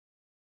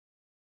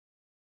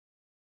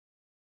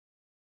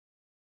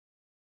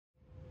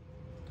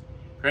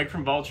Greg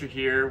from Vulture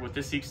here with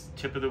this week's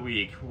tip of the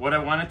week. What I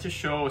wanted to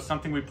show is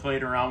something we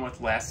played around with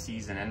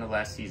end of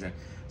last season.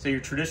 So your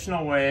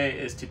traditional way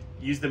is to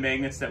use the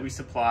magnets that we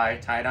supply,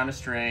 tie it on a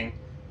string,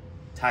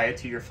 tie it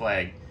to your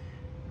flag.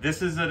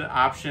 This is an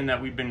option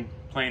that we've been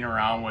playing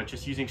around with,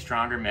 just using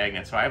stronger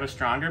magnets. So I have a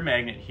stronger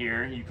magnet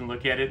here. You can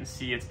look at it and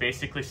see it's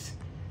basically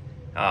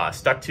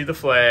stuck to the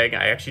flag.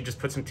 I actually just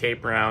put some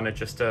tape around it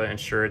just to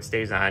ensure it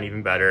stays on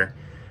even better.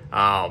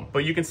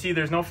 But you can see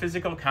there's no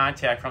physical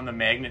contact from the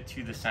magnet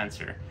to the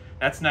sensor.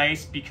 That's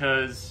nice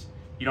because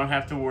you don't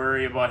have to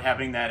worry about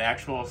having that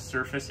actual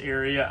surface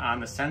area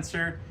on the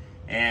sensor.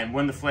 And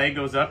when the flag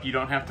goes up, you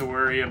don't have to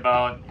worry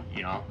about,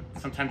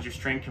 sometimes your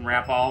string can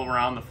wrap all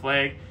around the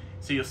flag.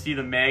 So you'll see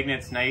the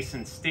magnet's nice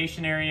and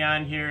stationary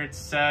on here. It's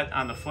set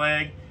on the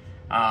flag.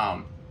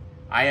 I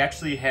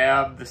actually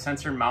have the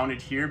sensor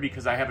mounted here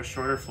because I have a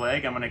shorter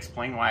flag. I'm going to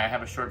explain why I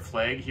have a short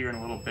flag here in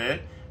a little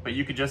bit. But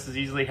you could just as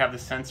easily have the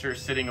sensor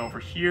sitting over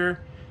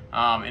here.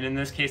 And in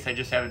this case, I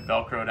just have it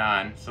Velcroed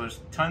on. So there's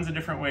tons of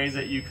different ways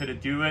that you could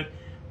do it.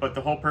 But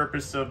the whole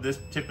purpose of this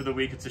tip of the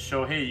week is to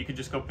show, hey, you could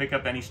just go pick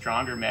up any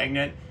stronger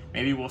magnet.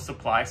 Maybe we'll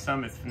supply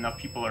some if enough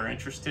people are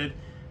interested.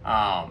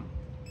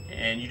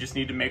 And you just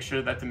need to make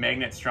sure that the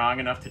magnet's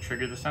strong enough to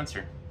trigger the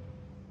sensor.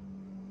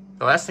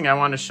 The last thing I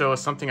want to show is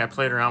something I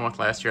played around with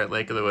last year at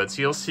Lake of the Woods.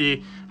 So you'll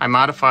see I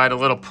modified a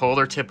little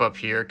polar tip up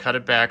here, cut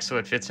it back so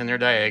it fits in there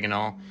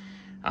diagonal.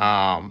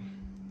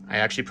 I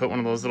actually put one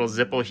of those little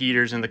Zippo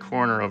heaters in the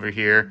corner over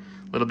here,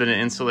 a little bit of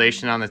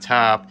insulation on the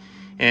top,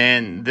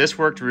 and this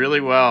worked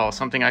really well.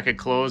 Something I could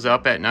close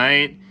up at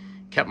night,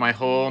 kept my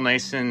hole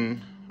nice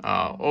and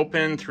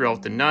open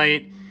throughout the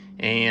night,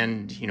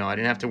 and I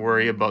didn't have to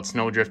worry about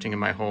snow drifting in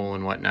my hole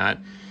and whatnot.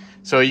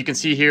 So you can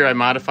see here I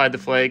modified the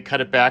flag,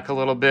 cut it back a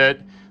little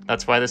bit.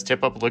 That's why this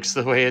tip up looks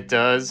the way it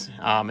does.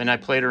 And I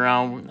played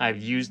around.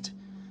 I've used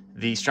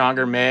the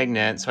stronger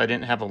magnet so I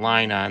didn't have a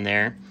line on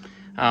there.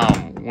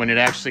 When it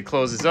actually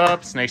closes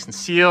up, it's nice and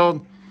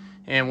sealed,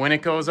 and when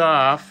it goes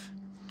off,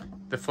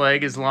 the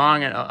flag is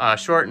long and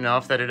short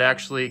enough that it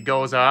actually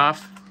goes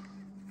off.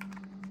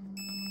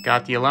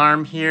 Got the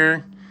alarm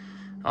here.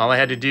 All I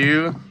had to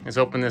do is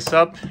open this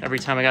up every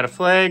time I got a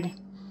flag.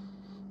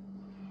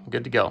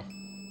 Good to go.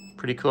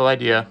 Pretty cool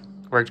idea.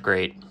 Worked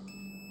great.